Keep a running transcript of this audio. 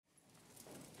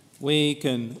We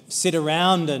can sit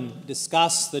around and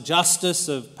discuss the justice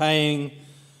of paying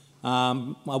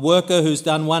a worker who's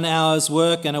done 1 hour's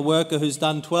work and a worker who's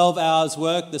done 12 hours'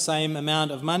 work the same amount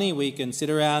of money. We can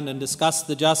sit around and discuss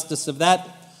the justice of that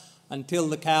until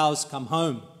the cows come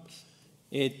home.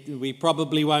 We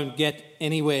probably won't get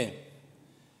anywhere.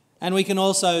 And we can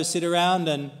also sit around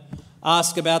and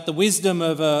ask about the wisdom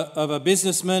of a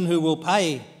businessman who will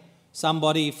pay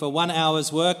somebody for 1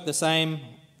 hour's work the same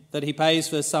that he pays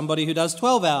for somebody who does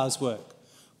 12 hours' work.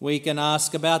 We can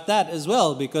ask about that as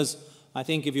well, because I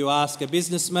think if you ask a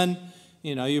businessman,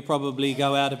 you probably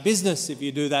go out of business if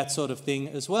you do that sort of thing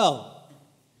as well.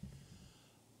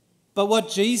 But what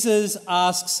Jesus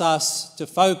asks us to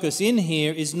focus in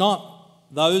here is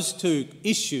not those two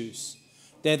issues.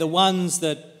 They're the ones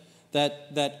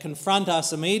that confront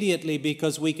us immediately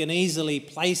because we can easily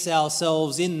place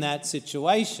ourselves in that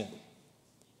situation.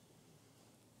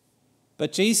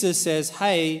 But Jesus says,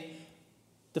 hey,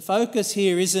 the focus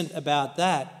here isn't about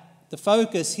that. The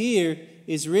focus here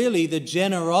is really the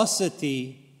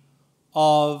generosity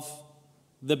of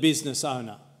the business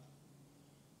owner.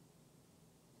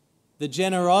 The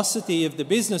generosity of the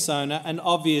business owner, and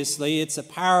obviously it's a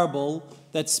parable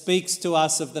that speaks to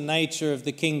us of the nature of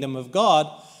the kingdom of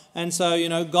God. And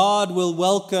so, God will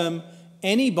welcome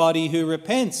anybody who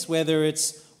repents, whether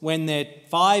it's when they're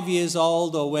 5 years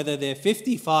old or whether they're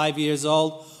 55 years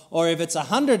old or if it's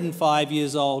 105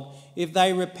 years old. If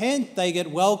they repent, they get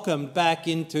welcomed back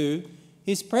into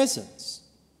his presence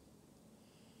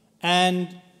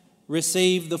and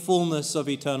receive the fullness of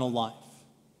eternal life.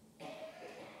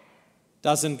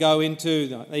 Doesn't go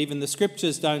into, even the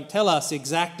scriptures don't tell us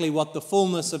exactly what the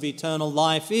fullness of eternal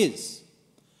life is.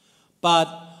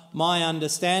 But my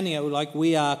understanding,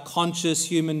 we are conscious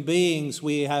human beings,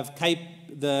 we have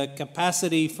the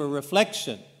capacity for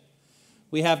reflection.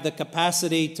 We have the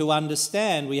capacity to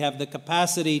understand. We have the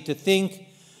capacity to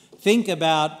think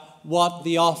about what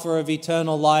the offer of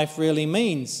eternal life really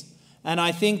means. And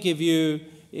I think if you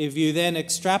then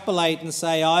extrapolate and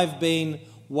say, I've been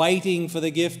waiting for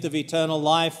the gift of eternal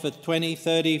life for 20,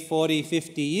 30, 40,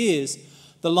 50 years,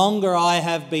 the longer I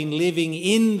have been living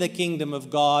in the kingdom of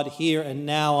God here and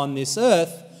now on this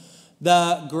earth,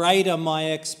 the greater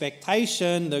my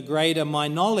expectation, the greater my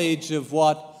knowledge of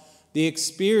what the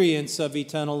experience of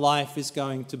eternal life is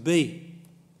going to be.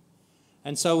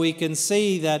 And so we can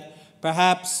see that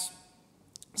perhaps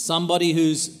somebody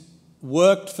who's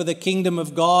worked for the kingdom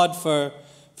of God for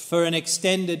an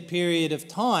extended period of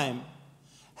time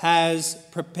has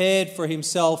prepared for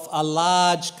himself a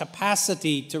large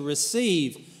capacity to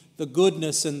receive the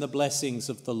goodness and the blessings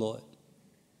of the Lord.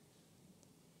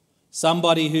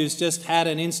 Somebody who's just had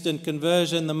an instant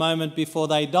conversion the moment before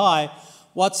they die,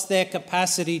 what's their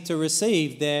capacity to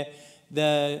receive?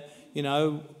 We're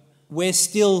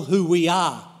still who we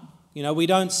are. We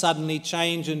don't suddenly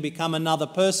change and become another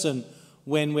person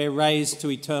when we're raised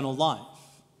to eternal life.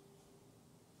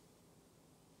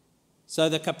 So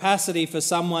the capacity for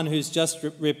someone who's just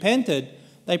repented,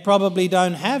 they probably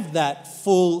don't have that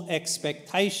full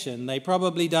expectation. They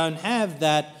probably don't have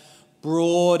that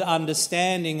broad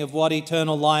understanding of what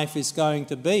eternal life is going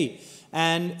to be.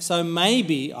 And so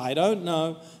maybe, I don't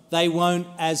know, they won't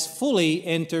as fully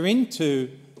enter into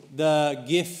the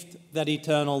gift that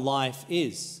eternal life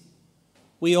is.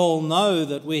 We all know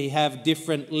that we have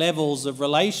different levels of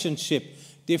relationship,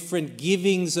 different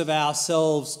givings of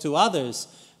ourselves to others.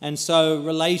 And so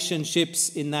relationships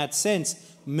in that sense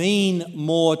mean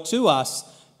more to us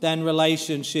than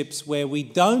relationships where we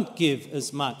don't give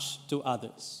as much to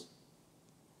others.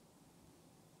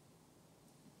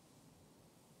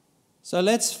 So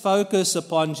let's focus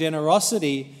upon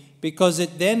generosity, because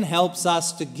it then helps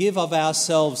us to give of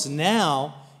ourselves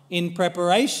now in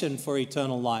preparation for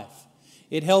eternal life.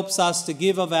 It helps us to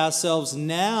give of ourselves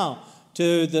now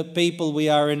to the people we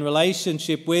are in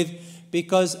relationship with,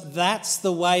 because that's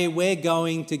the way we're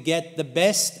going to get the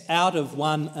best out of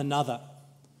one another.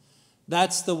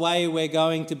 That's the way we're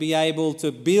going to be able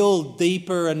to build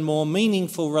deeper and more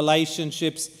meaningful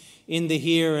relationships in the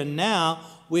here and now,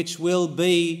 which will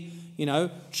be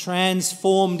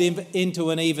transformed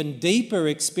into an even deeper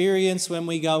experience when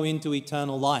we go into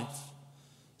eternal life.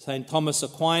 St. Thomas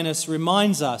Aquinas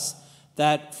reminds us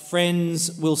that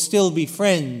friends will still be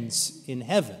friends in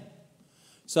heaven.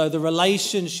 So the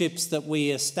relationships that we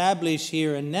establish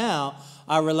here and now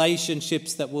are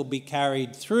relationships that will be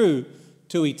carried through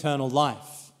to eternal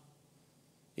life.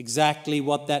 Exactly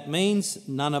what that means,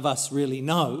 none of us really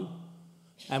know,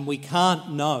 and we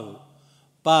can't know.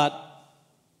 But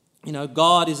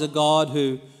God is a God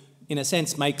who, in a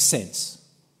sense, makes sense.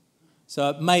 So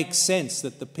it makes sense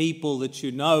that the people that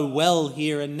you know well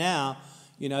here and now,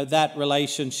 that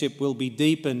relationship will be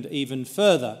deepened even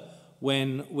further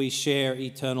when we share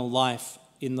eternal life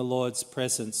in the Lord's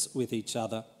presence with each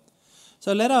other.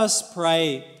 So let us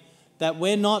pray that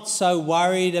we're not so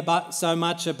worried so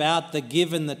much about the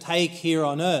give and the take here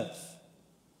on earth.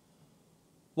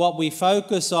 What we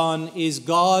focus on is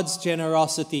God's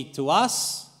generosity to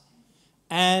us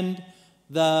and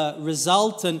the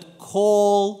resultant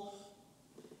call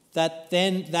that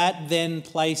then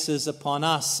places upon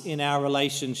us in our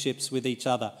relationships with each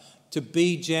other, to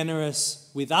be generous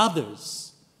with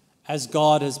others as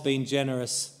God has been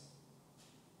generous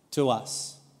to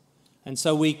us. And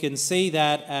so we can see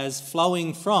that as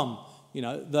flowing from,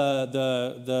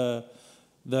 the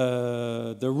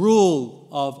rule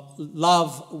of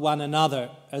love one another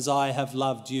as I have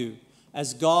loved you.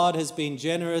 As God has been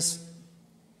generous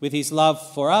with his love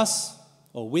for us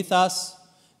or with us,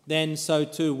 then so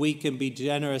too we can be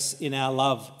generous in our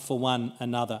love for one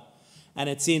another. And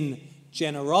it's in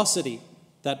generosity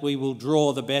that we will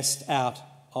draw the best out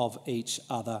of each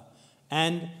other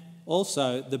and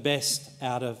also the best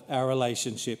out of our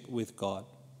relationship with God.